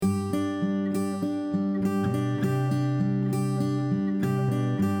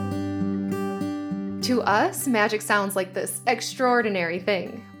To us, magic sounds like this extraordinary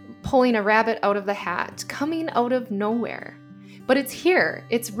thing, pulling a rabbit out of the hat, coming out of nowhere. But it's here,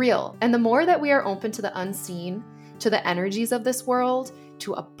 it's real, and the more that we are open to the unseen, to the energies of this world,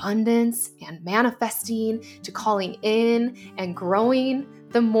 to abundance and manifesting, to calling in and growing,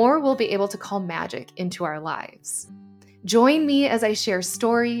 the more we'll be able to call magic into our lives. Join me as I share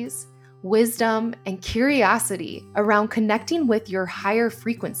stories, wisdom, and curiosity around connecting with your higher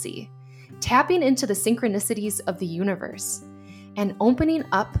frequency, tapping into the synchronicities of the universe, and opening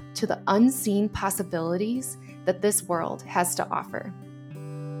up to the unseen possibilities that this world has to offer.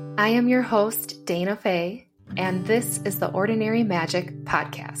 I am your host, Dana Fay, and this is the Ordinary Magic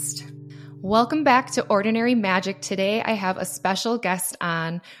Podcast. Welcome back to Ordinary Magic. Today I have a special guest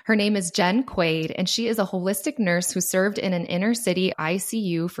on. Her name is Jen Quade, and she is a holistic nurse who served in an inner city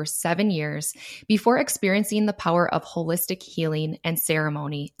ICU for 7 years before experiencing the power of holistic healing and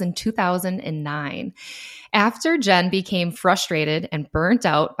ceremony in 2009. After Jen became frustrated and burnt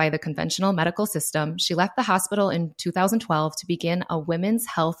out by the conventional medical system, she left the hospital in 2012 to begin a women's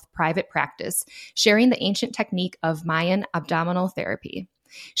health private practice, sharing the ancient technique of Mayan abdominal therapy.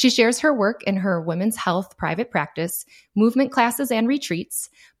 She shares her work in her women's health private practice, movement classes and retreats,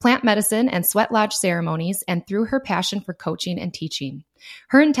 plant medicine and sweat lodge ceremonies, and through her passion for coaching and teaching.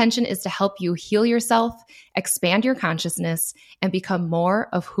 Her intention is to help you heal yourself, expand your consciousness, and become more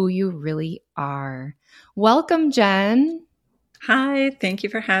of who you really are. Welcome, Jen. Hi, thank you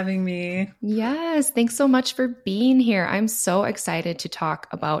for having me. Yes, thanks so much for being here. I'm so excited to talk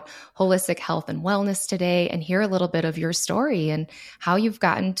about holistic health and wellness today and hear a little bit of your story and how you've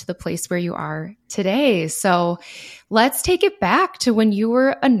gotten to the place where you are today. So let's take it back to when you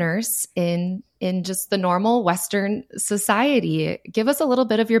were a nurse in just the normal Western society. Give us a little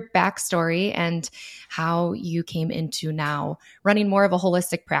bit of your backstory and how you came into now running more of a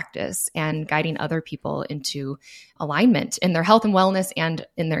holistic practice and guiding other people into alignment in their health and wellness and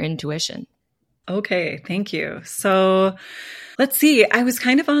in their intuition. Okay, thank you. So let's see. I was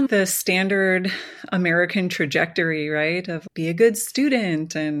kind of on the standard American trajectory, right? Of be a good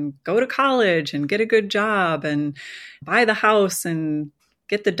student and go to college and get a good job and buy the house and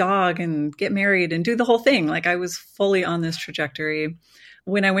get the dog and get married and do the whole thing. Like I was fully on this trajectory.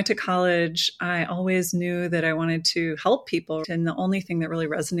 When I went to college, I always knew that I wanted to help people. And the only thing that really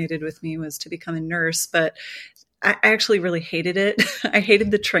resonated with me was to become a nurse. But I actually really hated it. I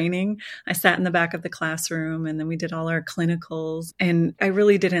hated the training. I sat in the back of the classroom and then we did all our clinicals and I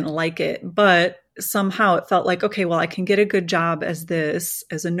really didn't like it. But somehow it felt like, okay, well, I can get a good job as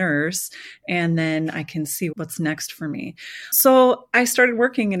a nurse, and then I can see what's next for me. So I started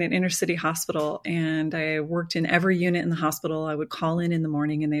working in an inner city hospital and I worked in every unit in the hospital. I would call in the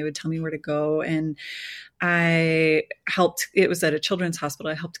morning and they would tell me where to go. And I helped, it was at a children's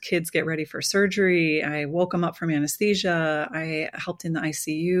hospital. I helped kids get ready for surgery. I woke them up from anesthesia. I helped in the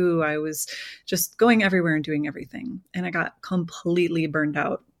ICU. I was just going everywhere and doing everything. And I got completely burned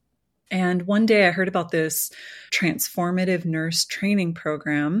out. And one day I heard about this transformative nurse training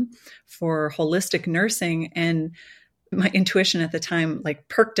program for holistic nursing, and my intuition at the time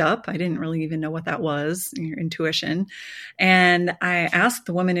perked up. I didn't really even know what that was, your intuition. And I asked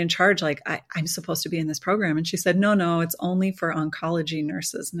the woman in charge, I'm supposed to be in this program. And she said, no, it's only for oncology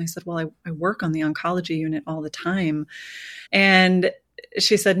nurses. And I said, well, I work on the oncology unit all the time. And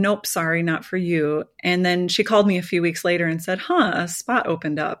she said, nope, sorry, not for you. And then she called me a few weeks later and said, a spot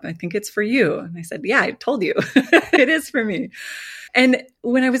opened up. I think it's for you. And I said, yeah, I told you it is for me. And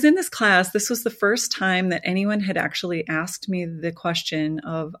when I was in this class, this was the first time that anyone had actually asked me the question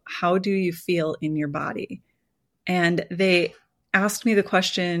of how do you feel in your body? And they asked me the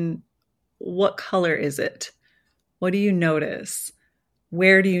question, what color is it? What do you notice?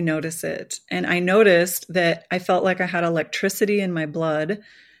 Where do you notice it? And I noticed that I felt like I had electricity in my blood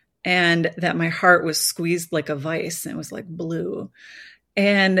and that my heart was squeezed like a vice and it was like blue.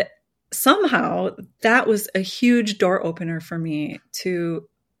 And somehow that was a huge door opener for me to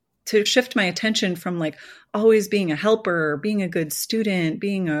shift my attention from always being a helper, being a good student,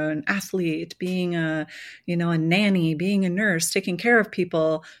 being an athlete, being a nanny, being a nurse, taking care of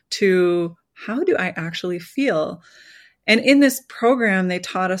people, to how do I actually feel? And in this program, they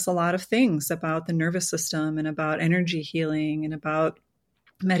taught us a lot of things about the nervous system and about energy healing and about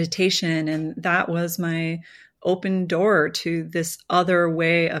meditation. And that was my open door to this other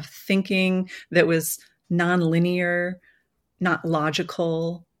way of thinking that was nonlinear, not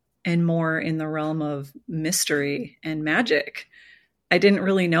logical, and more in the realm of mystery and magic. I didn't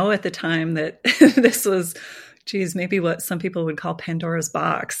really know at the time that this was, maybe what some people would call Pandora's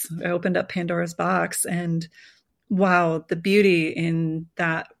box. I opened up Pandora's box and Wow, the beauty in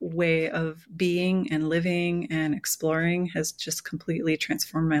that way of being and living and exploring has just completely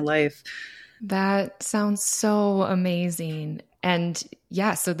transformed my life. That sounds so amazing. And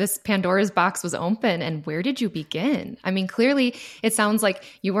yeah, so this Pandora's box was open. And where did you begin? I mean, clearly, it sounds like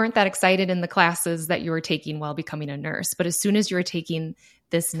you weren't that excited in the classes that you were taking while becoming a nurse. But as soon as you were taking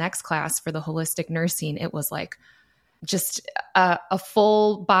this next class for the holistic nursing, it was like just a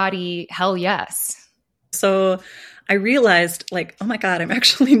full body hell yes. So I realized, like, oh my God, I'm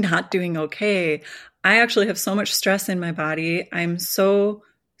actually not doing okay. I actually have so much stress in my body. I'm so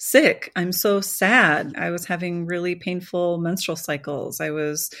sick. I'm so sad. I was having really painful menstrual cycles. I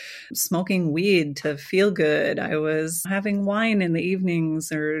was smoking weed to feel good. I was having wine in the evenings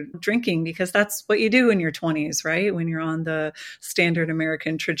or drinking because that's what you do in your 20s, right? When you're on the standard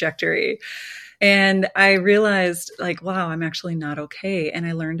American trajectory. And I realized, like, wow, I'm actually not okay. And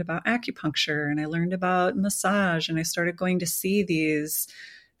I learned about acupuncture and I learned about massage, and I started going to see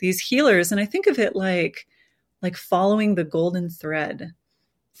these healers. And I think of it like following the golden thread.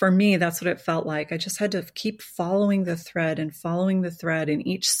 For me, that's what it felt like. I just had to keep following the thread and following the thread, and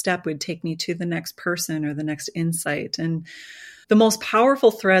each step would take me to the next person or the next insight. And the most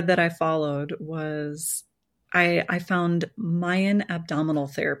powerful thread that I followed was I found Mayan abdominal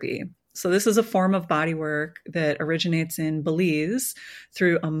therapy. So this is a form of body work that originates in Belize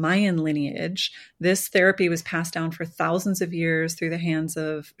through a Mayan lineage. This therapy was passed down for thousands of years through the hands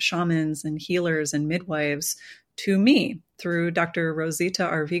of shamans and healers and midwives to me through Dr. Rosita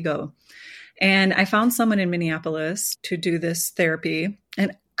Arvigo. And I found someone in Minneapolis to do this therapy.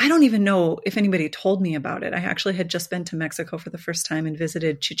 And I don't even know if anybody told me about it. I actually had just been to Mexico for the first time and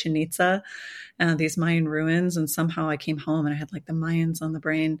visited Chichen Itza, these Mayan ruins. And somehow I came home and I had like the Mayans on the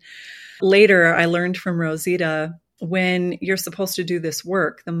brain. Later, I learned from Rosita, when you're supposed to do this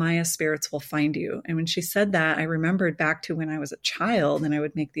work, the Maya spirits will find you. And when she said that, I remembered back to when I was a child and I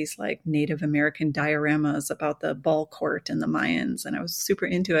would make these like Native American dioramas about the ball court and the Mayans. And I was super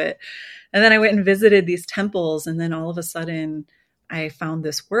into it. And then I went and visited these temples. And then all of a sudden I found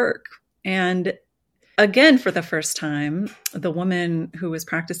this work. And again, for the first time, the woman who was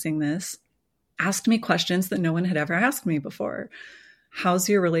practicing this asked me questions that no one had ever asked me before. How's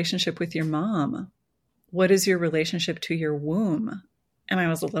your relationship with your mom? What is your relationship to your womb? And I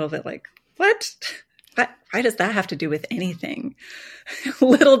was a little bit like, what? Why does that have to do with anything?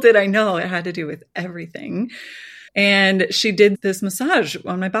 Little did I know it had to do with everything. And she did this massage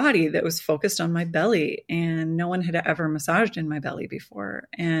on my body that was focused on my belly. And no one had ever massaged in my belly before.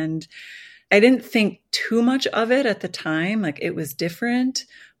 And I didn't think too much of it at the time. Like, it was different,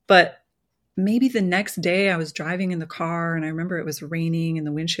 but maybe the next day I was driving in the car and I remember it was raining and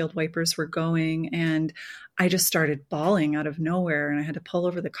the windshield wipers were going and I just started bawling out of nowhere and I had to pull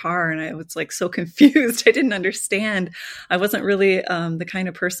over the car and I was like so confused. I didn't understand. I wasn't really the kind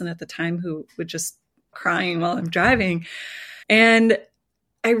of person at the time who would just crying while I'm driving. And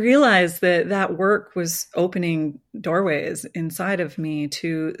I realized that that work was opening doorways inside of me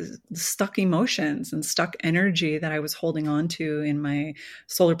to stuck emotions and stuck energy that I was holding on to in my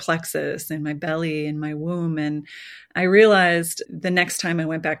solar plexus, in my belly, in my womb. And I realized the next time I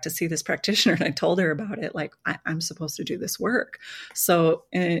went back to see this practitioner and I told her about it, like, I'm supposed to do this work. So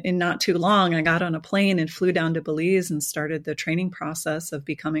in not too long, I got on a plane and flew down to Belize and started the training process of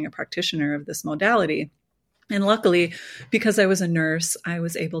becoming a practitioner of this modality. And luckily, because I was a nurse, I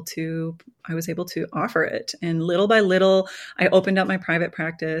was able to offer it. And little by little, I opened up my private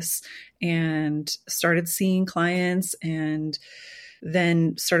practice and started seeing clients and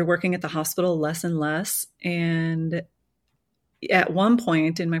then started working at the hospital less and less. And at one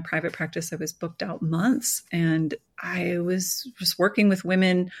point in my private practice, I was booked out months and I was just working with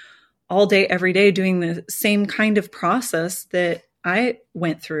women all day, every day, doing the same kind of process that I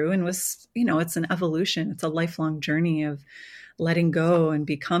went through and was, it's an evolution. It's a lifelong journey of letting go and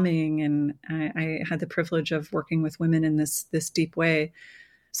becoming. And I had the privilege of working with women in this deep way.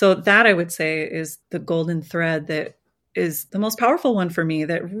 So that, I would say, is the golden thread that is the most powerful one for me,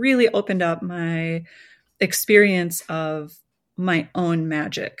 that really opened up my experience of my own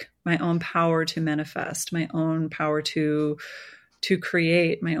magic, my own power to manifest, my own power to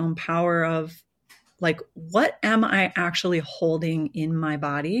create, my own power of, like, what am I actually holding in my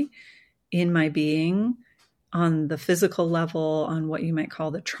body, in my being, on the physical level, on what you might call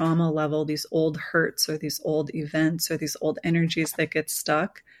the trauma level, these old hurts or these old events or these old energies that get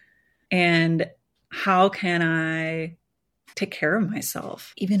stuck? And how can I take care of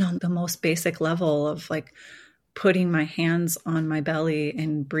myself, even on the most basic level of like putting my hands on my belly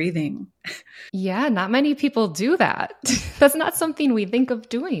and breathing? Yeah, not many people do that. That's not something we think of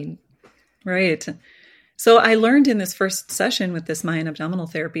doing. Right. So I learned in this first session with this Mayan abdominal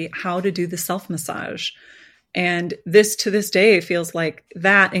therapy how to do the self-massage. And this to this day feels like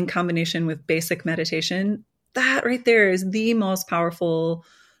that in combination with basic meditation, that right there is the most powerful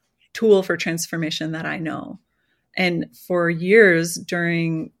tool for transformation that I know. And for years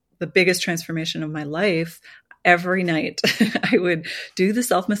during the biggest transformation of my life, every night I would do the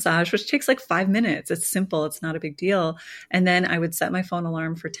self-massage, which takes like 5 minutes. It's simple. It's not a big deal. And then I would set my phone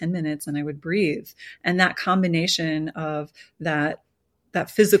alarm for 10 minutes and I would breathe. And that combination of that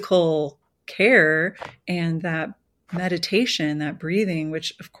physical care and that meditation, that breathing,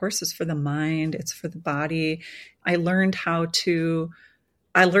 which of course is for the mind, it's for the body. I learned how to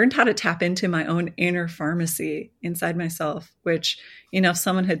tap into my own inner pharmacy inside myself, which, if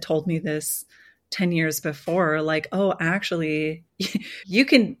someone had told me this 10 years before, like, oh, actually, you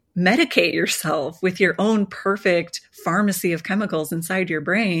can medicate yourself with your own perfect pharmacy of chemicals inside your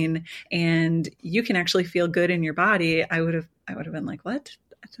brain, and you can actually feel good in your body, I would have been like, what?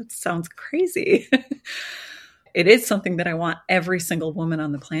 That sounds crazy. It is something that I want every single woman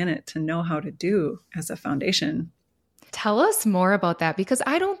on the planet to know how to do as a foundation. Tell us more about that, because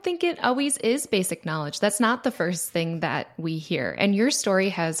I don't think it always is basic knowledge. That's not the first thing that we hear. And your story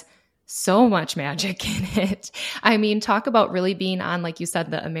has so much magic in it. I mean, talk about really being on, like you said,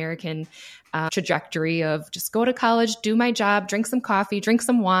 the American trajectory of just go to college, do my job, drink some coffee, drink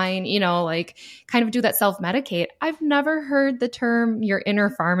some wine, like kind of do that self-medicate. I've never heard the term your inner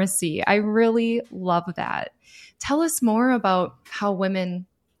pharmacy. I really love that. Tell us more about how women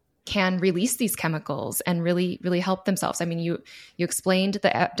can release these chemicals and really, really help themselves. I mean, you explained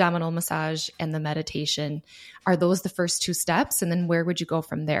the abdominal massage and the meditation. Are those the first two steps? And then where would you go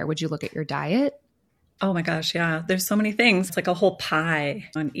from there? Would you look at your diet? Oh my gosh, yeah. There's so many things. It's like a whole pie.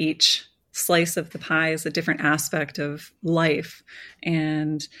 On each slice of the pie is a different aspect of life.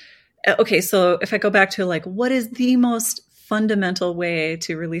 And okay, so if I go back to like, what is the most fundamental way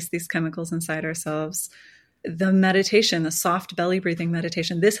to release these chemicals inside ourselves? The meditation, the soft belly breathing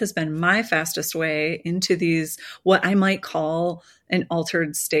meditation, this has been my fastest way into these, what I might call an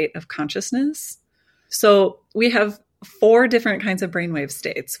altered state of consciousness. So we have 4 different kinds of brainwave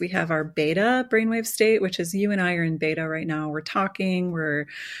states. We have our beta brainwave state, which is you and I are in beta right now. We're talking, we're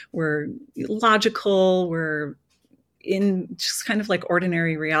logical, we're in just kind of like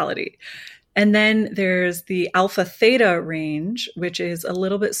ordinary reality. And then there's the alpha theta range, which is a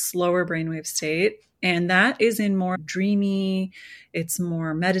little bit slower brainwave state. And that is in more dreamy, it's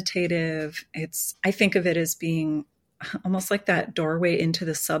more meditative. I think of it as being almost like that doorway into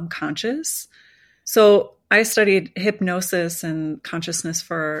the subconscious. So I studied hypnosis and consciousness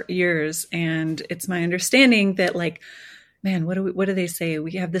for years. And it's my understanding that like, man, what do they say?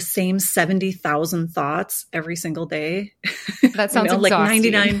 We have the same 70,000 thoughts every single day. That sounds like exhausting.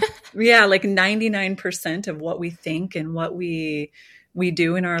 99% of what we think and what we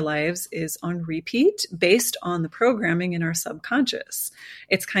do in our lives is on repeat based on the programming in our subconscious.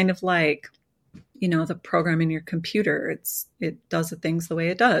 It's kind of like, the program in your computer. It does the things the way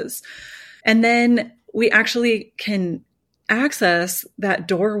it does. And then we actually can access that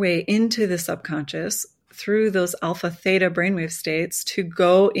doorway into the subconscious through those alpha theta brainwave states to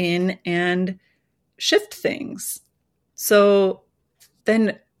go in and shift things. So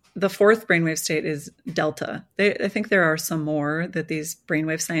then the 4th brainwave state is delta. I think there are some more that these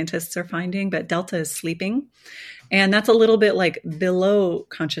brainwave scientists are finding, but delta is sleeping. And that's a little bit like below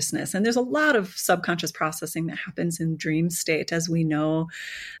consciousness. And there's a lot of subconscious processing that happens in dream state. As we know,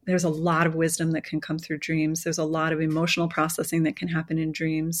 there's a lot of wisdom that can come through dreams. There's a lot of emotional processing that can happen in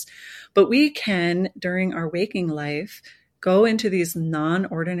dreams. But we can, during our waking life, go into these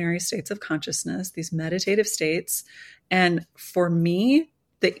non-ordinary states of consciousness, these meditative states. And for me,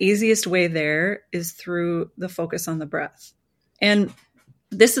 the easiest way there is through the focus on the breath. And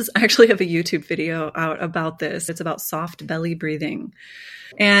this is actually have a YouTube video out about this. It's about soft belly breathing.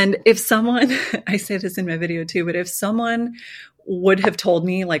 And if someone, I say this in my video too, but if someone would have told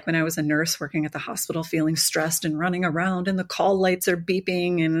me, like when I was a nurse working at the hospital, feeling stressed and running around and the call lights are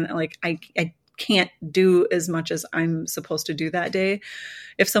beeping and like I can't do as much as I'm supposed to do that day.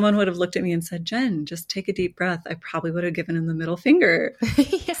 If someone would have looked at me and said, Jen, just take a deep breath, I probably would have given him the middle finger.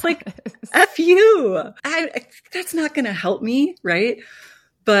 Yes. It's like, F you. That's not going to help me, right?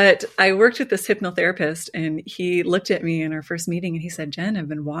 But I worked with this hypnotherapist and he looked at me in our first meeting and he said, Jen, I've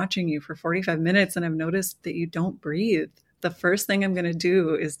been watching you for 45 minutes and I've noticed that you don't breathe. The first thing I'm going to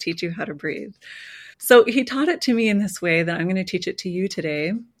do is teach you how to breathe. So he taught it to me in this way that I'm going to teach it to you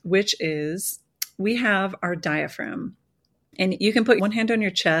today, which is we have our diaphragm. And you can put one hand on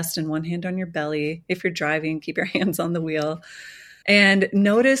your chest and one hand on your belly. If you're driving, keep your hands on the wheel. And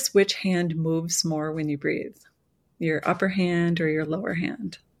notice which hand moves more when you breathe, your upper hand or your lower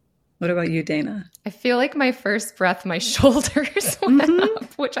hand. What about you, Dana? I feel like my first breath, my shoulders went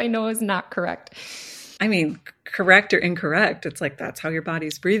up, which I know is not correct. I mean, correct or incorrect, it's like that's how your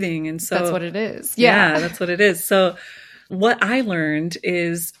body's breathing. And so that's what it is. Yeah, that's what it is. So what I learned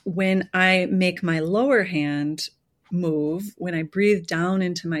is when I make my lower hand move, when I breathe down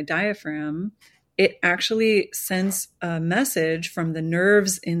into my diaphragm, it actually sends a message from the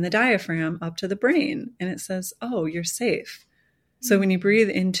nerves in the diaphragm up to the brain. And it says, oh, you're safe. So when you breathe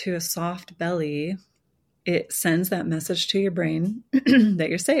into a soft belly, it sends that message to your brain that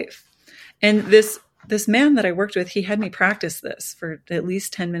you're safe. And this man that I worked with, he had me practice this for at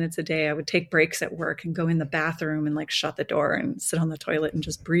least 10 minutes a day. I would take breaks at work and go in the bathroom and like shut the door and sit on the toilet and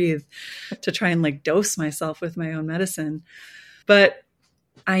just breathe to try and like dose myself with my own medicine. But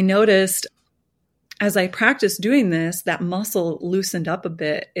I noticed as I practiced doing this, that muscle loosened up a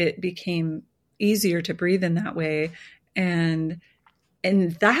bit. It became easier to breathe in that way. And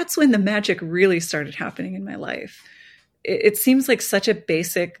that's when the magic really started happening in my life. It seems like such a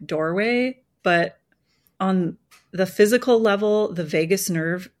basic doorway, but on the physical level, the vagus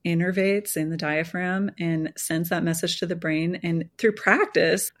nerve innervates in the diaphragm and sends that message to the brain. And through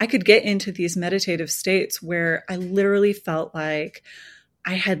practice, I could get into these meditative states where I literally felt like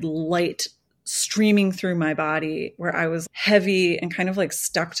I had light streaming through my body, where I was heavy and kind of like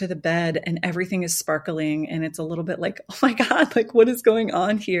stuck to the bed and everything is sparkling. And it's a little bit like, oh my God, like what is going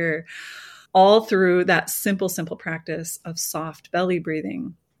on here? All through that simple practice of soft belly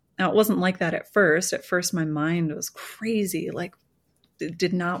breathing. Now, it wasn't like that at first. At first, my mind was crazy, like it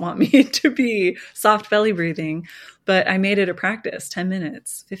did not want me to be soft belly breathing, but I made it a practice, 10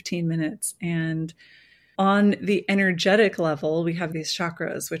 minutes, 15 minutes. And on the energetic level, we have these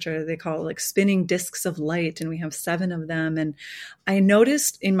chakras, which they call like spinning discs of light, and we have 7 of them. And I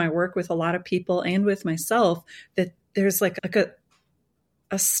noticed in my work with a lot of people and with myself that there's like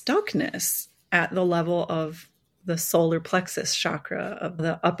a stuckness at the level of the solar plexus chakra of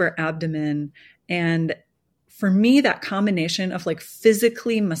the upper abdomen. And for me, that combination of like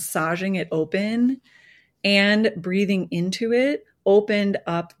physically massaging it open and breathing into it opened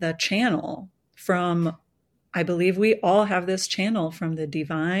up the channel from, I believe we all have this channel from the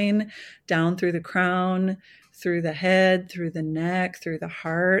divine down through the crown, through the head, through the neck, through the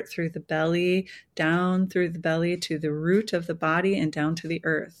heart, through the belly, down through the belly to the root of the body and down to the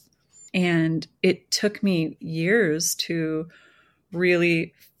earth. And it took me years to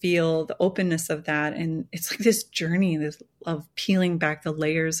really feel the openness of that. And it's like this journey of peeling back the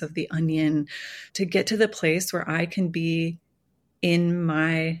layers of the onion to get to the place where I can be in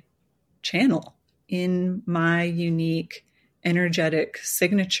my channel, in my unique energetic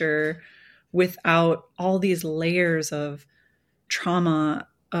signature without all these layers of trauma,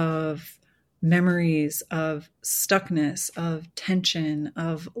 of memories, of stuckness, of tension,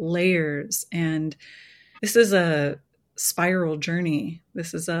 of layers. And this is a spiral journey.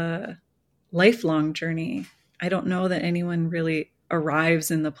 This is a lifelong journey. I don't know that anyone really arrives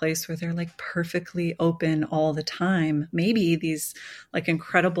in the place where they're like perfectly open all the time. Maybe these like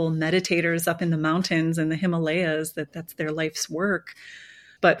incredible meditators up in the mountains and the Himalayas, that's their life's work.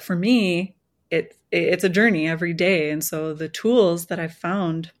 But for me, it's a journey every day. And so the tools that I've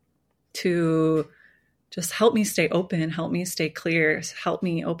found to just help me stay open, help me stay clear, help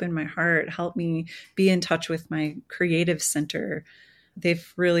me open my heart, help me be in touch with my creative center,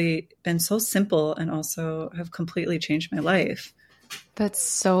 they've really been so simple and also have completely changed my life. That's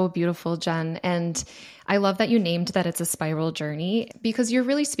so beautiful, Jen. And I love that you named that it's a spiral journey, because you're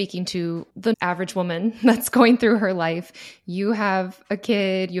really speaking to the average woman that's going through her life. You have a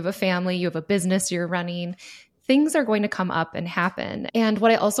kid, you have a family, you have a business you're running. Things are going to come up and happen. And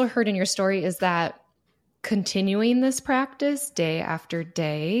what I also heard in your story is that continuing this practice day after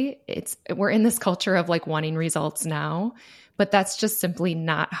day, we're in this culture of like wanting results now, but that's just simply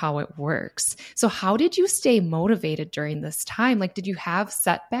not how it works. So how did you stay motivated during this time? Like, did you have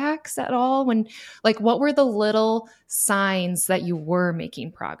setbacks at all? What were the little signs that you were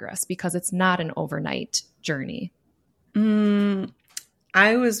making progress? Because it's not an overnight journey.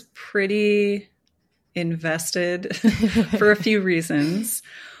 I was pretty invested for a few reasons.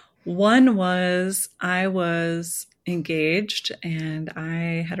 One was I was engaged and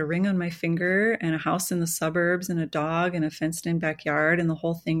I had a ring on my finger and a house in the suburbs and a dog and a fenced in backyard and the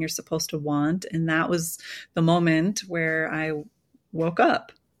whole thing you're supposed to want. And that was the moment where I woke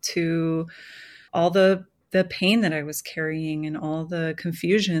up to all the pain that I was carrying and all the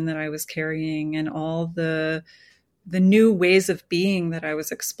confusion that I was carrying and all the the new ways of being that I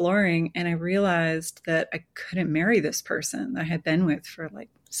was exploring. And I realized that I couldn't marry this person that I had been with for like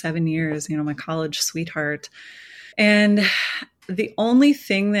 7 years, my college sweetheart. And the only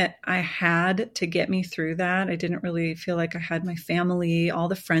thing that I had to get me through that, I didn't really feel like I had my family. All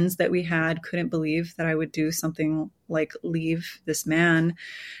the friends that we had couldn't believe that I would do something like leave this man.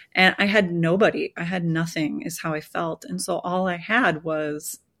 And I had nobody. I had nothing is how I felt. And so all I had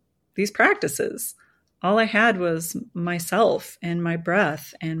was these practices. All I had was myself and my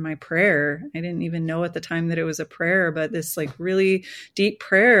breath and my prayer. I didn't even know at the time that it was a prayer, but this like really deep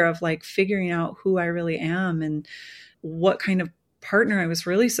prayer of like figuring out who I really am and what kind of partner I was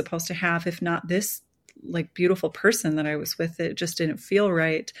really supposed to have, if not this like beautiful person that I was with. It just didn't feel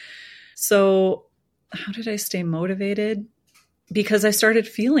right. So how did I stay motivated? Because I started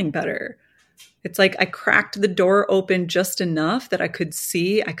feeling better. It's like I cracked the door open just enough that I could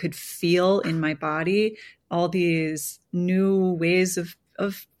see, I could feel in my body all these new ways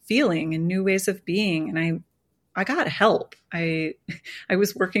of feeling and new ways of being. And I got help. I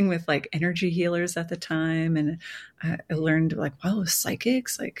was working with like energy healers at the time, and I learned like, wow,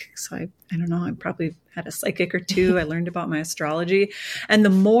 psychics. So I don't know, I probably had a psychic or two. I learned about my astrology. And the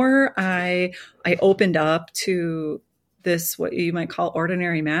more I opened up to this, what you might call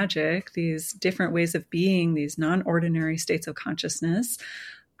ordinary magic, these different ways of being, these non-ordinary states of consciousness,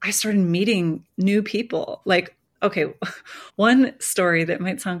 I started meeting new people. Like, okay, one story that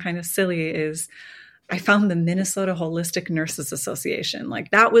might sound kind of silly is I found the Minnesota Holistic Nurses Association.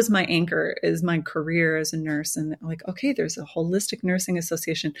 Like that was my anchor, is my career as a nurse. And like, okay, there's a holistic nursing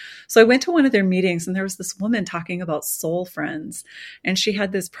association. So I went to one of their meetings and there was this woman talking about soul friends. And she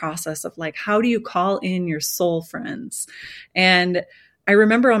had this process of like, how do you call in your soul friends? And I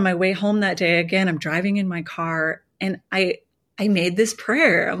remember on my way home that day, again, I'm driving in my car and I made this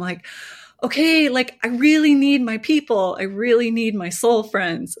prayer. I'm like, okay, like I really need my people. I really need my soul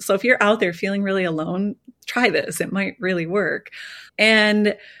friends. So if you're out there feeling really alone, try this. It might really work.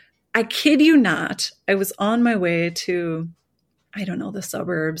 And I kid you not, I was on my way to, I don't know, the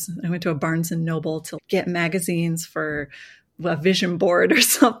suburbs. I went to a Barnes and Noble to get magazines for a vision board or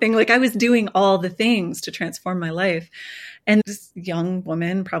something. Like I was doing all the things to transform my life. And this young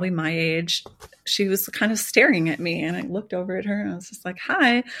woman, probably my age, she was kind of staring at me, and I looked over at her and I was just like,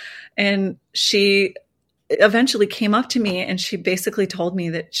 hi. And she eventually came up to me and she basically told me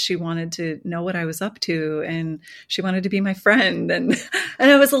that she wanted to know what I was up to and she wanted to be my friend. And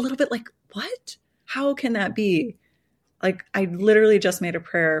I was a little bit like, what? How can that be? Like I literally just made a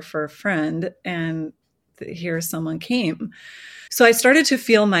prayer for a friend and here someone came. So I started to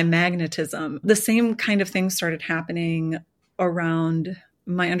feel my magnetism. The same kind of things started happening around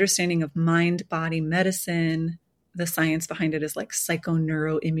my understanding of mind-body medicine. The science behind it is like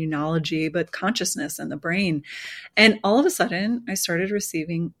psychoneuroimmunology, but consciousness and the brain. And all of a sudden, I started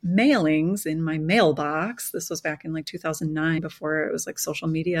receiving mailings in my mailbox. This was back in like 2009, before it was like social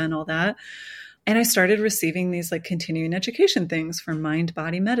media and all that. And I started receiving these like continuing education things for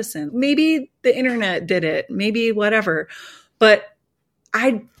mind-body medicine. Maybe the internet did it, maybe whatever. But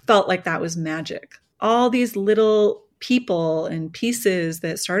I felt like that was magic. All these little people and pieces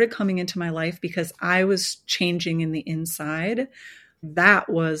that started coming into my life because I was changing in the inside. That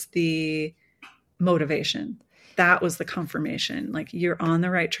was the motivation. That was the confirmation. Like you're on the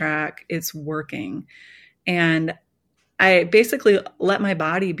right track. It's working. And I basically let my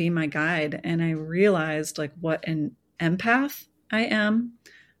body be my guide. And I realized like what an empath I am,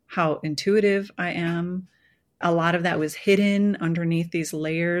 how intuitive I am. A lot of that was hidden underneath these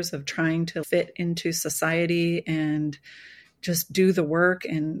layers of trying to fit into society and just do the work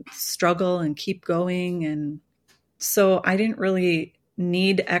and struggle and keep going. And so I didn't really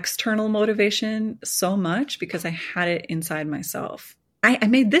need external motivation so much because I had it inside myself. I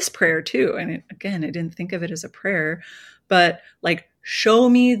made this prayer too. And again, I didn't think of it as a prayer, but like, show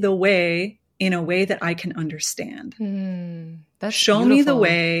me the way in a way that I can understand. That's show beautiful. me the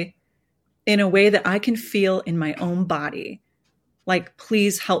way in a way that I can feel in my own body. Like,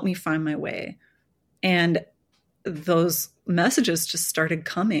 please help me find my way. And those messages just started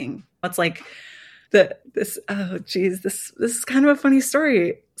coming. It's like this is kind of a funny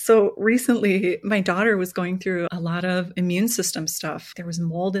story. So recently, my daughter was going through a lot of immune system stuff. There was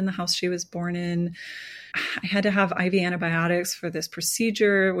mold in the house she was born in. I had to have IV antibiotics for this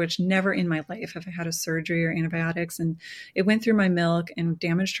procedure, which never in my life have I had a surgery or antibiotics. And it went through my milk and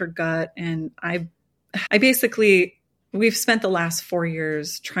damaged her gut. And I basically we've spent the last 4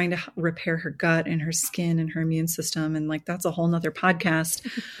 years trying to repair her gut and her skin and her immune system. And like, that's a whole nother podcast.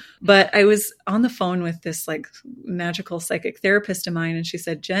 But I was on the phone with this like magical psychic therapist of mine. And she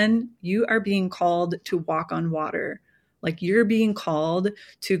said, Jen, you are being called to walk on water. Like you're being called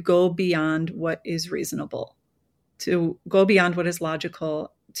to go beyond what is reasonable, to go beyond what is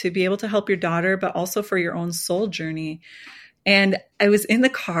logical, to be able to help your daughter, but also for your own soul journey. And I was in the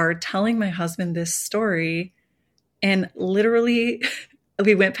car telling my husband this story, and literally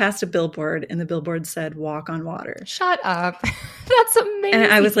we went past a billboard and the billboard said, walk on water. Shut up. That's amazing.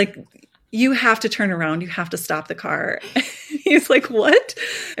 And I was like, you have to turn around. You have to stop the car. He's like, what?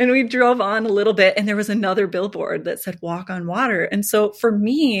 And we drove on a little bit and there was another billboard that said, walk on water. And so for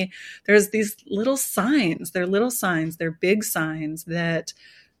me, there's these little signs. They're little signs. They're big signs that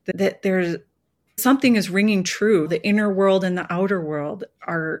there's something is ringing true. The inner world and the outer world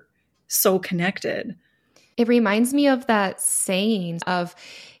are so connected. It reminds me of that saying of,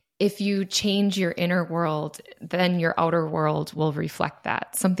 if you change your inner world, then your outer world will reflect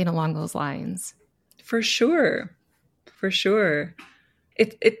that. Something along those lines. For sure. For sure.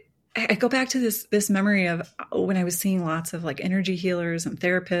 I go back to this memory of when I was seeing lots of like energy healers and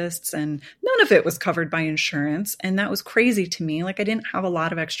therapists, and none of it was covered by insurance. And that was crazy to me. Like I didn't have a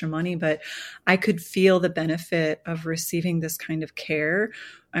lot of extra money, but I could feel the benefit of receiving this kind of care.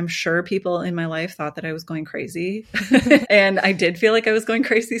 I'm sure people in my life thought that I was going crazy. And I did feel like I was going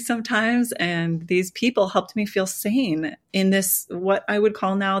crazy sometimes. And these people helped me feel sane in this, what I would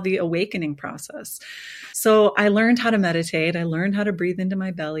call now the awakening process. So I learned how to meditate. I learned how to breathe into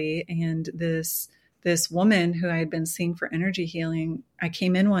my belly. And this woman who I had been seeing for energy healing, I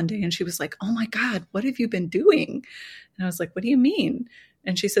came in one day and she was like, oh my God, what have you been doing? And I was like, what do you mean?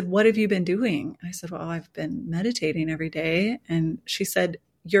 And she said, what have you been doing? And I said, well, I've been meditating every day. And she said,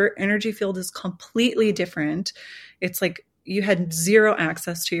 your energy field is completely different. It's like you had zero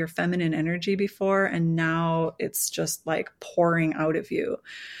access to your feminine energy before, and now it's just like pouring out of you.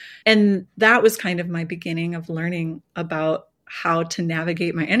 And that was kind of my beginning of learning about how to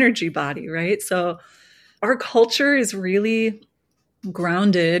navigate my energy body, right? So our culture is really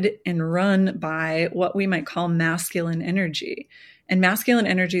grounded and run by what we might call masculine energy. And masculine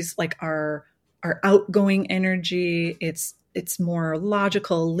energy is like our outgoing energy. It's more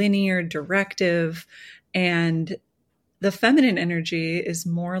logical, linear, directive. And the feminine energy is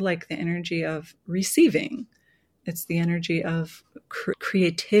more like the energy of receiving. It's the energy of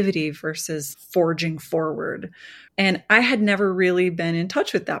creativity versus forging forward. And I had never really been in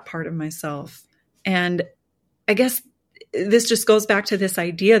touch with that part of myself. And I guess this just goes back to this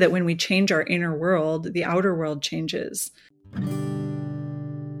idea that when we change our inner world, the outer world changes.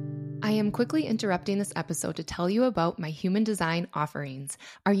 I am quickly interrupting this episode to tell you about my human design offerings.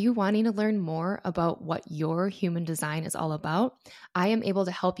 Are you wanting to learn more about what your human design is all about? I am able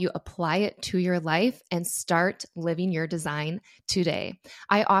to help you apply it to your life and start living your design today.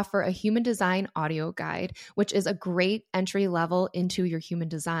 I offer a human design audio guide, which is a great entry level into your human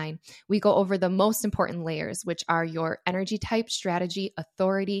design. We go over the most important layers, which are your energy type, strategy,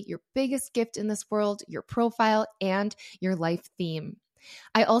 authority, your biggest gift in this world, your profile, and your life theme.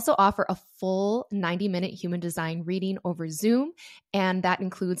 I also offer a full 90-minute human design reading over Zoom, and that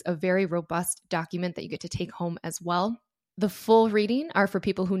includes a very robust document that you get to take home as well. The full reading are for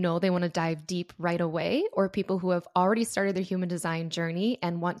people who know they want to dive deep right away, or people who have already started their human design journey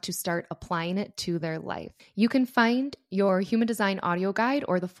and want to start applying it to their life. You can find your human design audio guide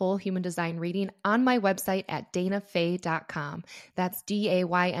or the full human design reading on my website at danafaye.com. That's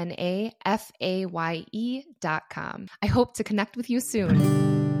DAYNAFAYE.com. I hope to connect with you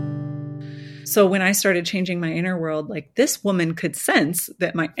soon. So when I started changing my inner world, like this woman could sense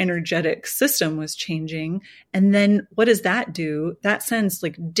that my energetic system was changing. And then what does that do? That sends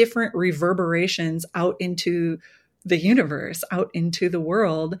like different reverberations out into the universe, out into the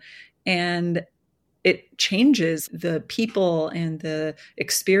world. And it changes the people and the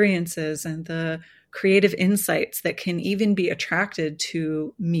experiences and the creative insights that can even be attracted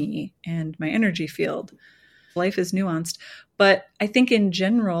to me and my energy field. Life is nuanced. But I think in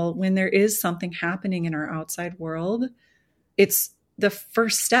general, when there is something happening in our outside world, it's the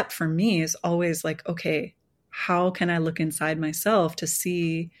first step for me is always like, okay, how can I look inside myself to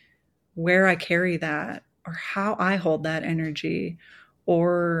see where I carry that or how I hold that energy?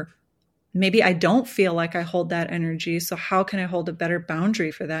 Or maybe I don't feel like I hold that energy. So how can I hold a better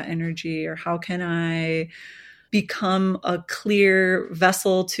boundary for that energy? Or how can I become a clear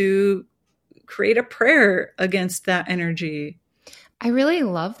vessel to create a prayer against that energy? I really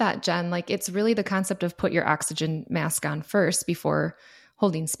love that, Jen. Like, it's really the concept of put your oxygen mask on first before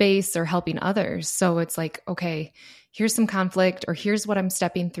holding space or helping others. So it's like, okay, here's some conflict, or here's what I'm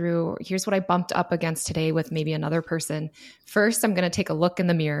stepping through, or here's what I bumped up against today with maybe another person. First, I'm going to take a look in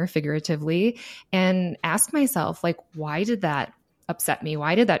the mirror, figuratively, and ask myself, like, why did that upset me?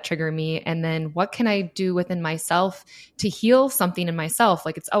 Why did that trigger me? And then what can I do within myself to heal something in myself?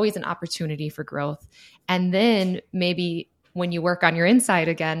 Like, it's always an opportunity for growth. And then maybe when you work on your inside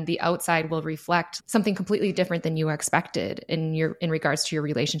again, the outside will reflect something completely different than you expected in regards to your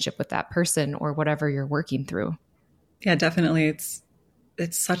relationship with that person or whatever you're working through. Yeah, definitely. It's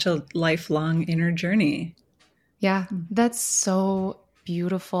such a lifelong inner journey. Yeah, that's so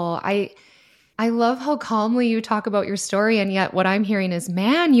beautiful. I love how calmly you talk about your story. And yet what I'm hearing is,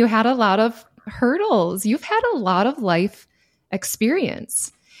 man, you had a lot of hurdles. You've had a lot of life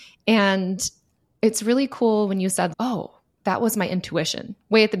experience. And it's really cool when you said, oh, that was my intuition,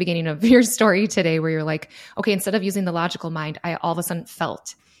 way at the beginning of your story today, where you're like, okay, instead of using the logical mind, I all of a sudden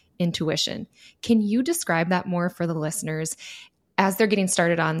felt intuition. Can you describe that more for the listeners as they're getting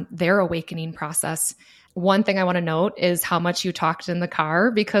started on their awakening process? One thing I want to note is how much you talked in the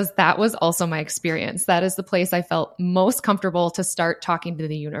car, because that was also my experience. That is the place I felt most comfortable to start talking to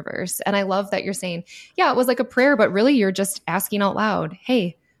the universe. And I love that you're saying, yeah, it was like a prayer, but really you're just asking out loud,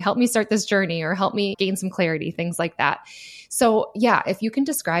 hey, help me start this journey, or help me gain some clarity, things like that. So yeah, if you can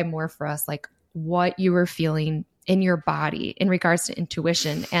describe more for us, like what you were feeling in your body in regards to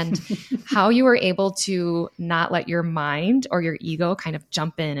intuition, and how you were able to not let your mind or your ego kind of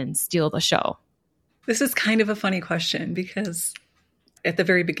jump in and steal the show. This is kind of a funny question, because at the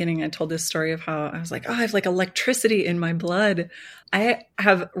very beginning, I told this story of how I was like, oh, I have like electricity in my blood. I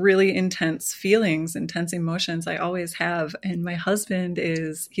have really intense feelings, intense emotions. I always have. And my husband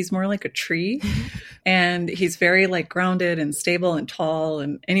he's more like a tree, and he's very like grounded and stable and tall.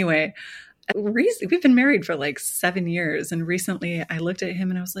 And anyway, we've been married for like 7 years. And recently I looked at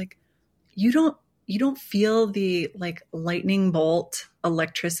him and I was like, you don't feel the like lightning bolt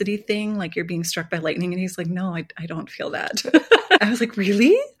electricity thing, like you're being struck by lightning? And he's like, no, I don't feel that. I was like,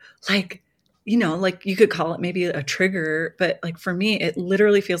 really? Like, like you could call it maybe a trigger, but like for me, it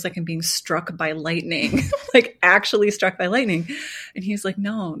literally feels like I'm being struck by lightning, like actually struck by lightning. And he's like,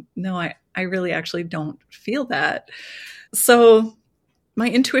 no, I really actually don't feel that. So my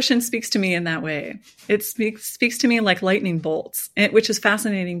intuition speaks to me in that way. It speaks to me like lightning bolts, which is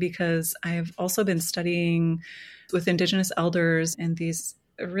fascinating because I've also been studying with Indigenous elders and these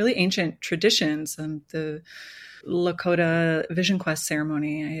really ancient traditions, the Lakota Vision Quest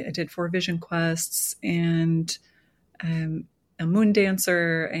ceremony. I did 4 Vision Quests, and I'm a moon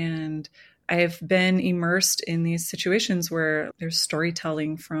dancer, and I've been immersed in these situations where there's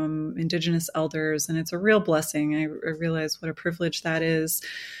storytelling from Indigenous elders, and it's a real blessing. I realize what a privilege that is.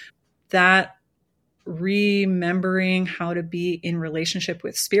 That remembering how to be in relationship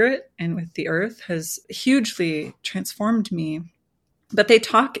with spirit and with the earth has hugely transformed me. But they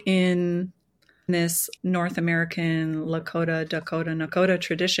talk in this North American Lakota, Dakota, Nakota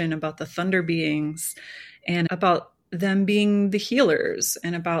tradition about the thunder beings, and about them being the healers,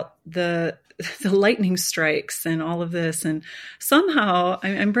 and about the lightning strikes and all of this. And somehow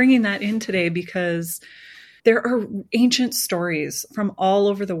I'm bringing that in today because there are ancient stories from all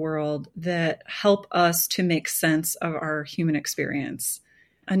over the world that help us to make sense of our human experience.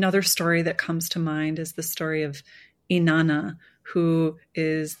 Another story that comes to mind is the story of Inanna, who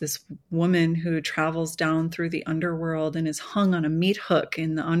is this woman who travels down through the underworld and is hung on a meat hook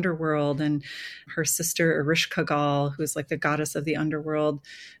in the underworld. And her sister Erishkigal, who is like the goddess of the underworld,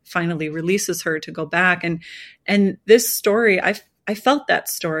 finally releases her to go back. And this story, I felt that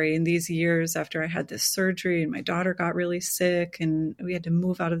story in these years after I had this surgery and my daughter got really sick and we had to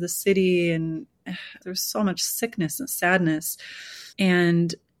move out of the city, and there was so much sickness and sadness.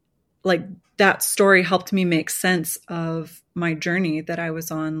 And like that story helped me make sense of my journey that I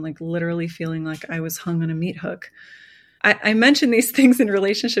was on, like literally feeling like I was hung on a meat hook. I mention these things in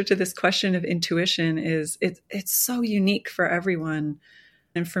relationship to this question of intuition. It's so unique for everyone.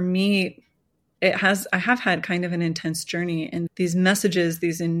 And for me, I have had kind of an intense journey, and these messages,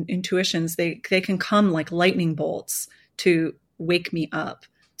 these intuitions, they can come like lightning bolts to wake me up,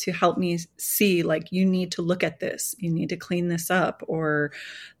 to help me see, like, you need to look at this, you need to clean this up, or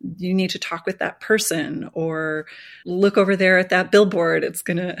you need to talk with that person, or look over there at that billboard. It's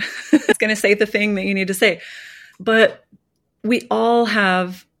gonna say the thing that you need to say. But we all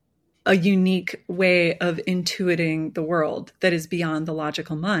have a unique way of intuiting the world that is beyond the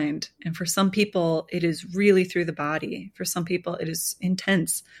logical mind. And for some people, it is really through the body. For some people, it is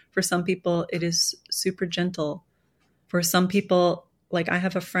intense. For some people, it is super gentle. For some people, like I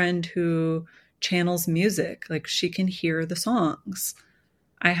have a friend who channels music, like she can hear the songs.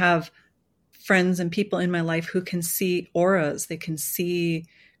 I have friends and people in my life who can see auras. They can see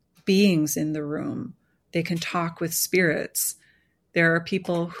beings in the room. They can talk with spirits. There are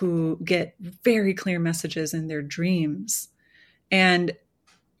people who get very clear messages in their dreams. And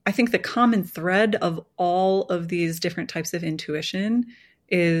I think the common thread of all of these different types of intuition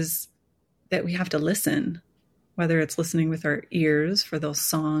is that we have to listen, whether it's listening with our ears for those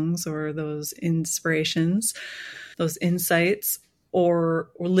songs or those inspirations, those insights,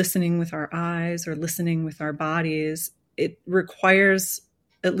 or listening with our eyes or listening with our bodies. It requires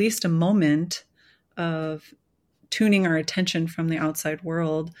at least a moment of tuning our attention from the outside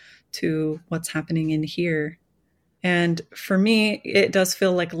world to what's happening in here. And for me, it does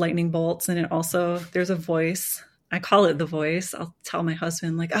feel like lightning bolts. And it also, there's a voice. I call it the voice. I'll tell my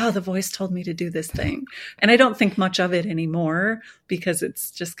husband, like, oh, the voice told me to do this thing. And I don't think much of it anymore because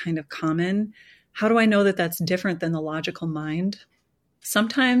it's just kind of common. How do I know that that's different than the logical mind?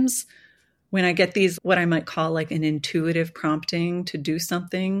 Sometimes when I get these, what I might call like an intuitive prompting to do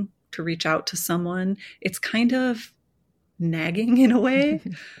something, to reach out to someone, it's kind of nagging in a way.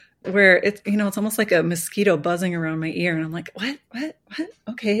 Where it's, it's almost like a mosquito buzzing around my ear. And I'm like, what?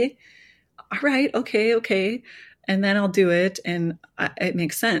 Okay. All right. Okay. And then I'll do it. And it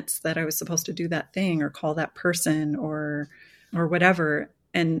makes sense that I was supposed to do that thing or call that person or whatever.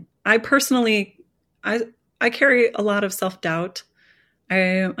 And I personally, I carry a lot of self-doubt.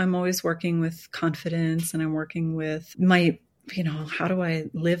 I'm always working with confidence, and I'm working with my, how do I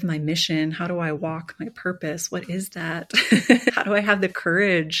live my mission? How do I walk my purpose? What is that? How do I have the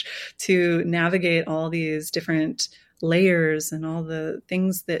courage to navigate all these different layers and all the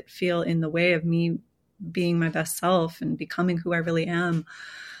things that feel in the way of me being my best self and becoming who I really am?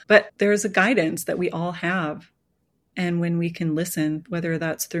 But there's a guidance that we all have. And when we can listen, whether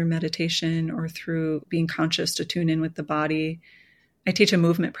that's through meditation or through being conscious to tune in with the body, I teach a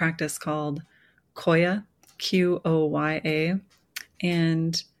movement practice called Koya, Qoya.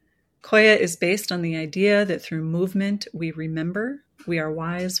 And Koya is based on the idea that through movement, we remember we are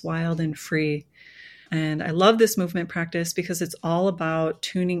wise, wild, and free. And I love this movement practice because it's all about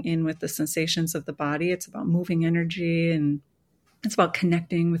tuning in with the sensations of the body. It's about moving energy, and it's about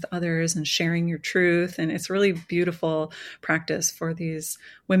connecting with others and sharing your truth. And it's really beautiful practice for these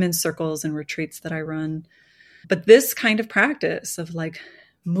women's circles and retreats that I run. But this kind of practice of like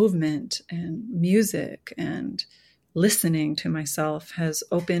movement and music and listening to myself has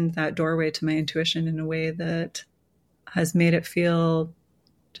opened that doorway to my intuition in a way that has made it feel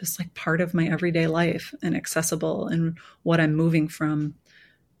just like part of my everyday life and accessible and what I'm moving from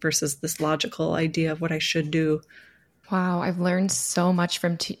versus this logical idea of what I should do. Wow, I've learned so much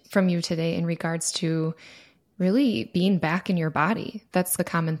from you today in regards to really being back in your body. That's the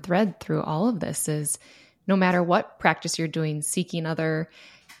common thread through all of this is no matter what practice you're doing, seeking other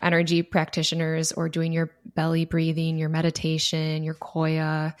energy practitioners or doing your belly breathing, your meditation, your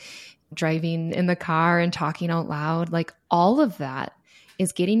Koya, driving in the car and talking out loud, like all of that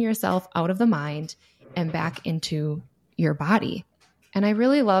is getting yourself out of the mind and back into your body. And I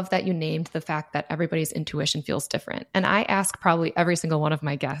really love that you named the fact that everybody's intuition feels different. And I ask probably every single one of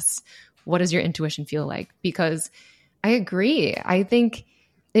my guests, what does your intuition feel like? Because I agree. I think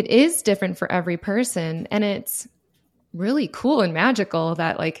it is different for every person. And it's really cool and magical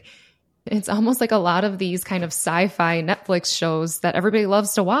that like, it's almost like a lot of these kind of sci-fi Netflix shows that everybody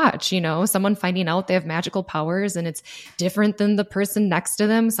loves to watch, someone finding out they have magical powers and it's different than the person next to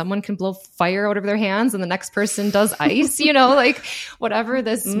them. Someone can blow fire out of their hands and the next person does ice, like whatever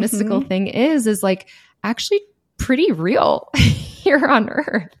this mystical thing is like actually pretty real here on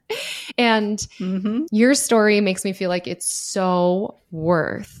Earth. And your story makes me feel like it's so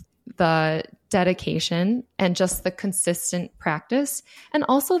worth the dedication and just the consistent practice. And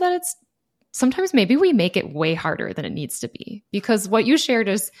also that it's sometimes maybe we make it way harder than it needs to be, because what you shared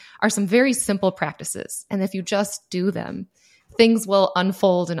are some very simple practices. And if you just do them, things will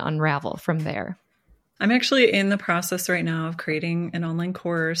unfold and unravel from there. I'm actually in the process right now of creating an online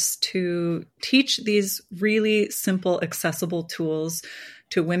course to teach these really simple, accessible tools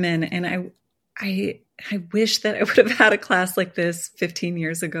to women. And I wish that I would have had a class like this 15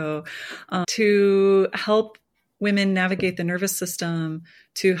 years ago to help women navigate the nervous system,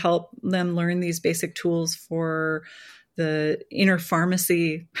 to help them learn these basic tools for the inner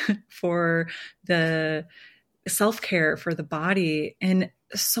pharmacy, for the self-care, for the body. And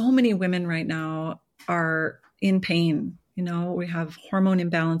so many women right now are in pain. We have hormone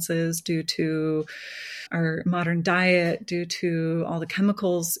imbalances due to our modern diet, due to all the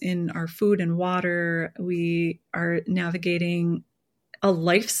chemicals in our food and water. We are navigating a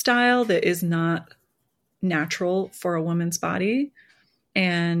lifestyle that is not natural for a woman's body.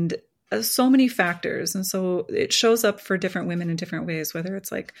 And so many factors. And so it shows up for different women in different ways, whether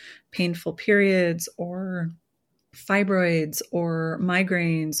it's like painful periods or fibroids or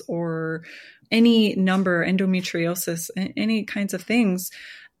migraines or any number, endometriosis, any kinds of things.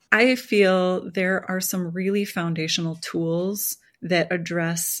 I feel there are some really foundational tools that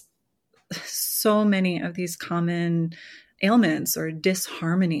address so many of these common ailments or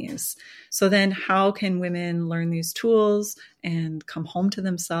disharmonies. So then how can women learn these tools and come home to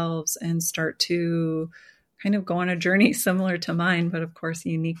themselves and start to kind of go on a journey similar to mine, but of course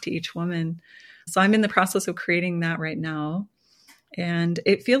unique to each woman? So I'm in the process of creating that right now. And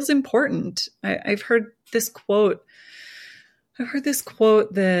it feels important. I've heard this quote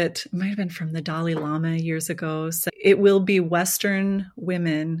that might have been from the Dalai Lama years ago. So it will be Western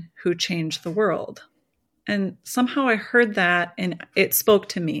women who change the world. And somehow I heard that and it spoke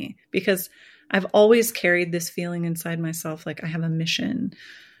to me because I've always carried this feeling inside myself, like I have a mission.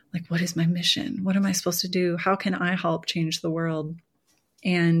 Like, what is my mission? What am I supposed to do? How can I help change the world?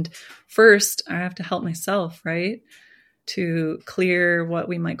 And first, I have to help myself, right? To clear what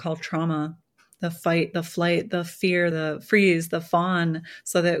we might call trauma, the fight, the flight, the fear, the freeze, the fawn,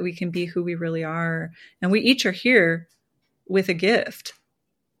 so that we can be who we really are. And we each are here with a gift.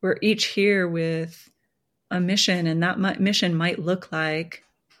 We're each here with a mission, and that mission might look like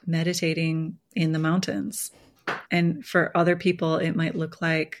meditating in the mountains. And for other people, it might look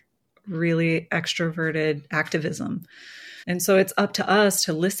like really extroverted activism. And so it's up to us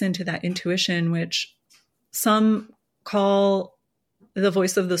to listen to that intuition, which some call the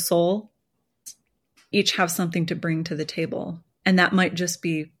voice of the soul. Each have something to bring to the table. And that might just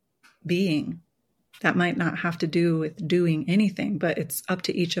be being. That might not have to do with doing anything, but it's up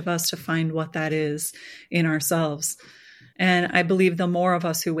to each of us to find what that is in ourselves. And I believe the more of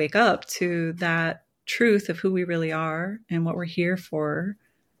us who wake up to that truth of who we really are and what we're here for,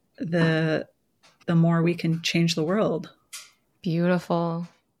 the more we can change the world. Beautiful.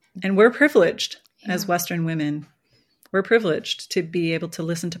 And we're privileged as Western women. We're privileged to be able to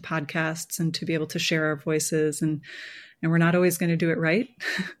listen to podcasts and to be able to share our voices. And we're not always going to do it right.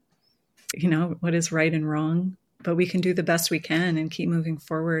 You know, what is right and wrong, but we can do the best we can and keep moving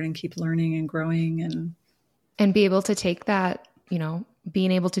forward and keep learning and growing and be able to take that, you know,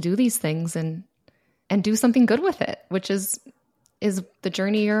 being able to do these things and do something good with it, which is the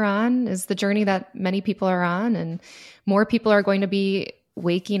journey you're on, is the journey that many people are on. And more people are going to be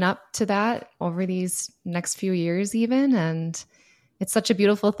waking up to that over these next few years even. And it's such a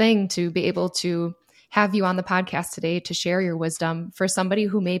beautiful thing to be able to have you on the podcast today to share your wisdom for somebody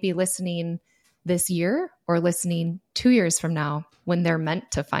who may be listening this year or listening 2 years from now when they're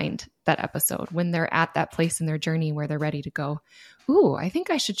meant to find that episode, when they're at that place in their journey where they're ready to go, ooh, I think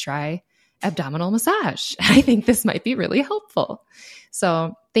I should try abdominal massage. I think this might be really helpful.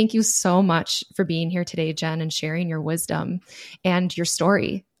 So thank you so much for being here today, Jen, and sharing your wisdom and your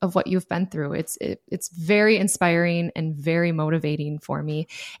story of what you've been through. It's very inspiring and very motivating for me.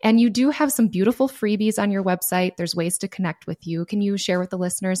 And you do have some beautiful freebies on your website. There's ways to connect with you. Can you share with the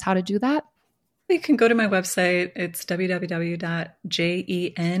listeners how to do that? You can go to my website. It's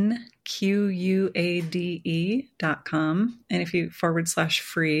www.jenquade.com. And if you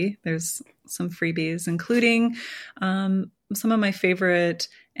 /free, there's some freebies, including some of my favorite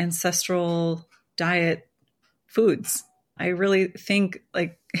ancestral diet foods. I really think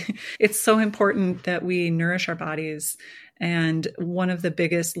like it's so important that we nourish our bodies. And one of the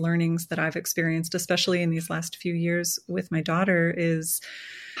biggest learnings that I've experienced, especially in these last few years with my daughter, is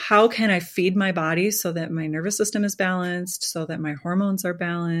how can I feed my body so that my nervous system is balanced, so that my hormones are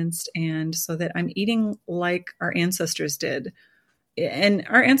balanced, and so that I'm eating like our ancestors did. And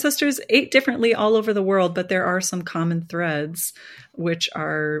our ancestors ate differently all over the world, but there are some common threads, which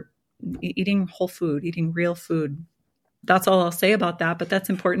are eating whole food, eating real food. That's all I'll say about that, but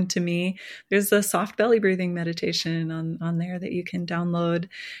that's important to me. There's a soft belly breathing meditation on there that you can download.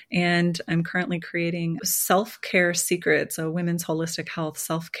 And I'm currently creating Self-Care Secrets, a women's holistic health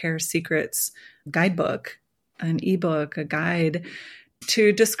self-care secrets guidebook, an ebook, a guide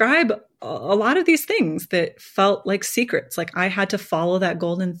to describe a lot of these things that felt like secrets. Like I had to follow that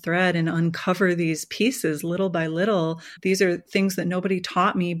golden thread and uncover these pieces little by little. These are things that nobody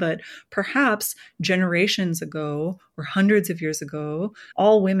taught me, but perhaps generations ago or hundreds of years ago,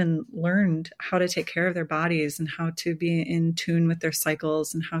 all women learned how to take care of their bodies and how to be in tune with their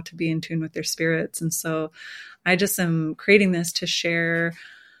cycles and how to be in tune with their spirits. And so I just am creating this to share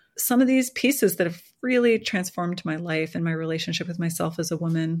some of these pieces that have really transformed my life and my relationship with myself as a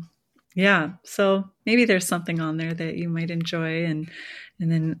woman. Yeah. So maybe there's something on there that you might enjoy. And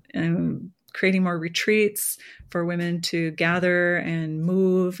then creating more retreats for women to gather and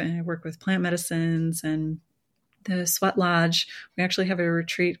move. And I work with plant medicines and the Sweat Lodge. We actually have a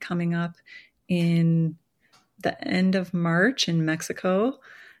retreat coming up in the end of March in Mexico,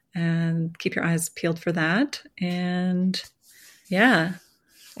 and keep your eyes peeled for that. And yeah.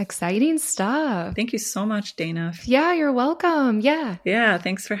 Exciting stuff. Thank you so much, Dana. Yeah, you're welcome. Yeah. Yeah,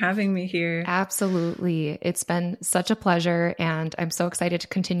 thanks for having me here. Absolutely. It's been such a pleasure, and I'm so excited to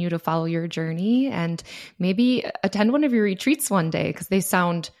continue to follow your journey and maybe attend one of your retreats one day, because they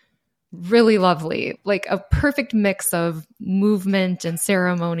sound really lovely, like a perfect mix of movement and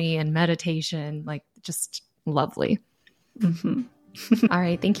ceremony and meditation, like just lovely. Mm-hmm. All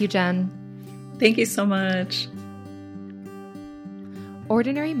right. Thank you, Jen. Thank you so much.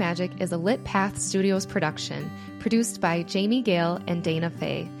 Ordinary Magic is a Lit Path Studios production, produced by Jamie Gale and Dana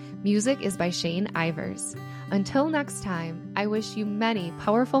Fay. Music is by Shane Ivers. Until next time, I wish you many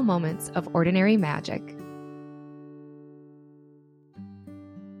powerful moments of ordinary magic.